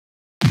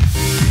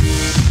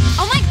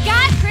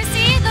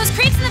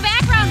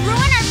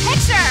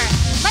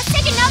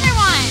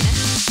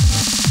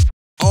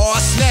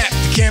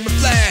camera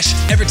flash.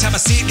 Every time I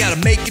see it, gotta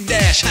make a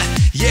dash.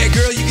 Yeah,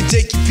 girl, you can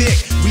take your pick.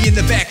 We in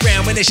the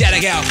background when they shout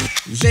out.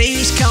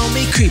 Ladies call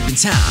me Creepin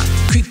Tom,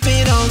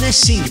 creeping on that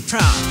senior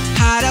prom.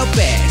 Hide out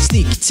bad,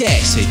 sneaky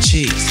text, say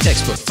cheese,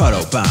 textbook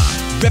photobomb.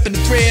 Reppin'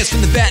 the threads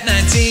from the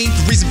Vat19,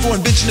 the reason for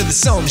invention of the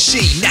sewing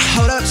machine. Now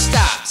hold up,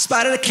 stop,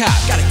 spotted a cop,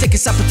 gotta take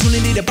this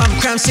opportunity to bomb a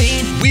crime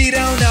scene. We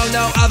don't know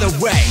no other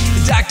way,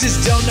 the doctors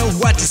don't know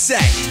what to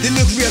say. They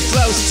look real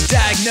close to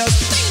diagnose,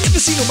 but they ain't never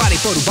seen nobody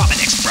photobomb an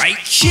X-ray.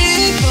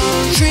 Keep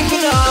on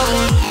creeping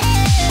on,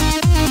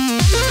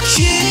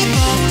 keep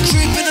on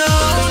creeping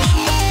on.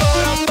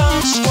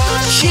 Photobomb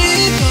Squad.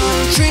 Keep on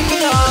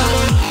creeping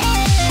on,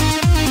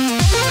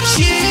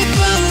 keep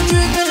on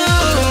creeping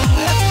on.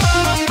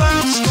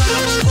 Photobomb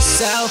Squad.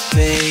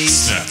 Selfies,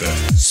 Snap that.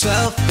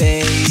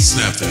 swellfies,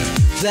 Snap that.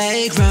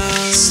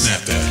 playgrounds,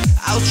 Snap that.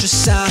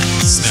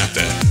 ultrasounds, Snap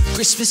that.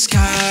 Christmas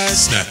cards,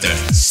 Snap that.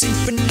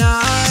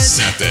 synchronized,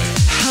 Snap that.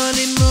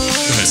 honeymoon, Go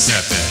ahead,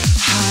 snap that.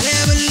 hot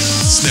air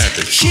balloon. Snap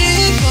it.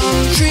 Keep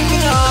on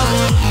creeping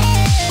on,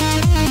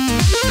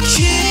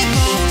 keep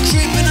on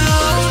creeping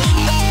on.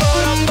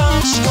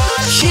 Photobomb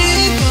Squad.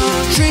 Keep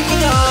on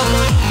creeping on,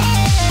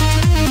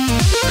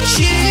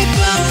 keep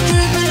on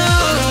creeping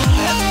on.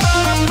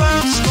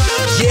 Photobomb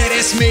Squad. Yeah,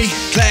 that's me,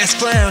 class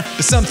clown,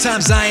 but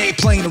sometimes I ain't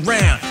playing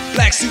around.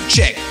 Black suit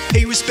check,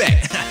 pay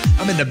respect.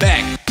 I'm in the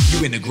back,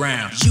 you in the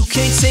ground. You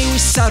can't say we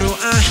subtle,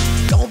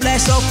 don't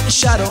blast off the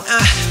shuttle,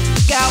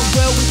 look out,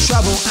 we're in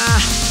trouble,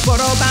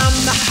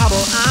 photobomb the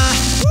hubble,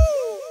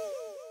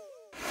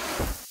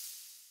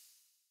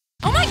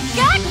 Oh my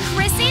god,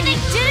 Chrissy, they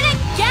did it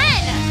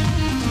again!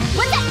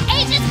 What the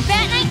H is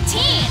Vat19?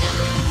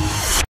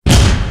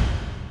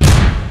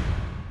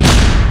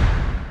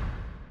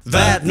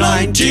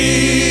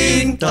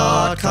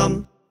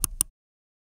 Vat19.com